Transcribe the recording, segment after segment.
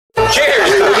Cheers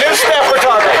to the new staff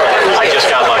photographer. I just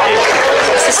got lucky.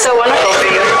 This is so wonderful for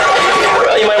you.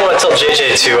 Well, you might want to tell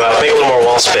JJ to make a little more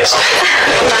wall space.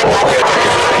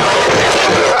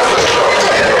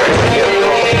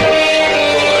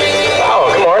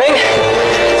 Oh, good morning.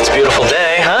 It's a beautiful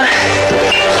day, huh?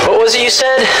 What was it you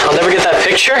said? I'll never get that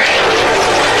picture?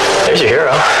 There's your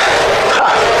hero.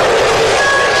 Huh.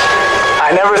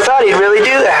 I never thought he'd really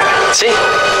do that. See?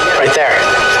 Right there.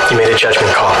 You made a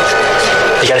judgment call.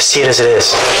 You gotta see it as it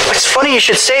is. It's funny you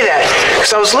should say that,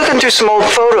 because I was looking through some old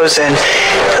photos and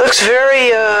it looks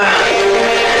very,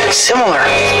 similar.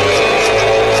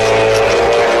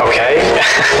 Okay.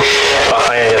 Well,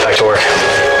 I gotta get back to work.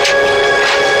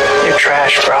 You're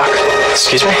trash, Brock.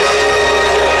 Excuse me?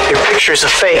 Your picture's a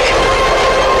fake.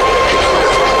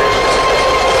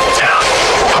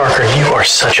 Parker, you are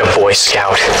such a Boy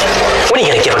Scout. When are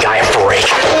you gonna give a guy a break?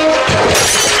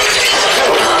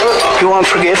 You want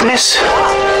forgiveness?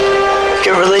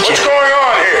 Get religion. What's going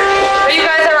on here? Are you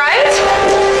guys all right?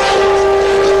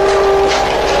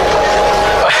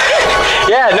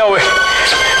 Yeah, no,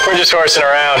 we're just horsing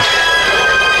around.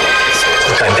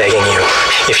 Look, I'm begging you.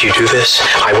 If you do this,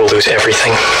 I will lose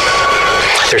everything.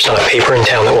 There's not a paper in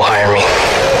town that will hire me.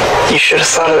 You should have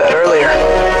thought of that earlier.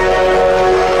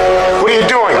 What are you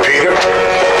doing, Peter?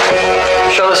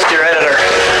 Show this to your editor.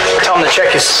 Tell him to check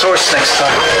his source next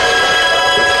time.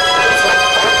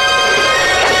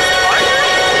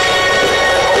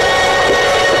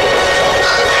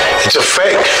 It's a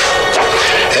fake.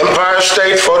 Empire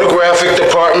State Photographic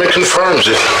Department confirms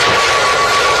it.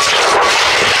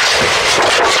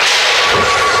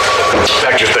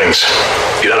 Pack your things.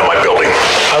 Get out of my building.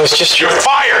 I was just... You're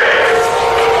fired!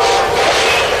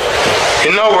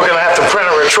 You know we're gonna have to print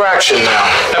a retraction now.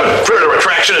 Haven't printed a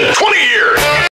retraction in 20 years!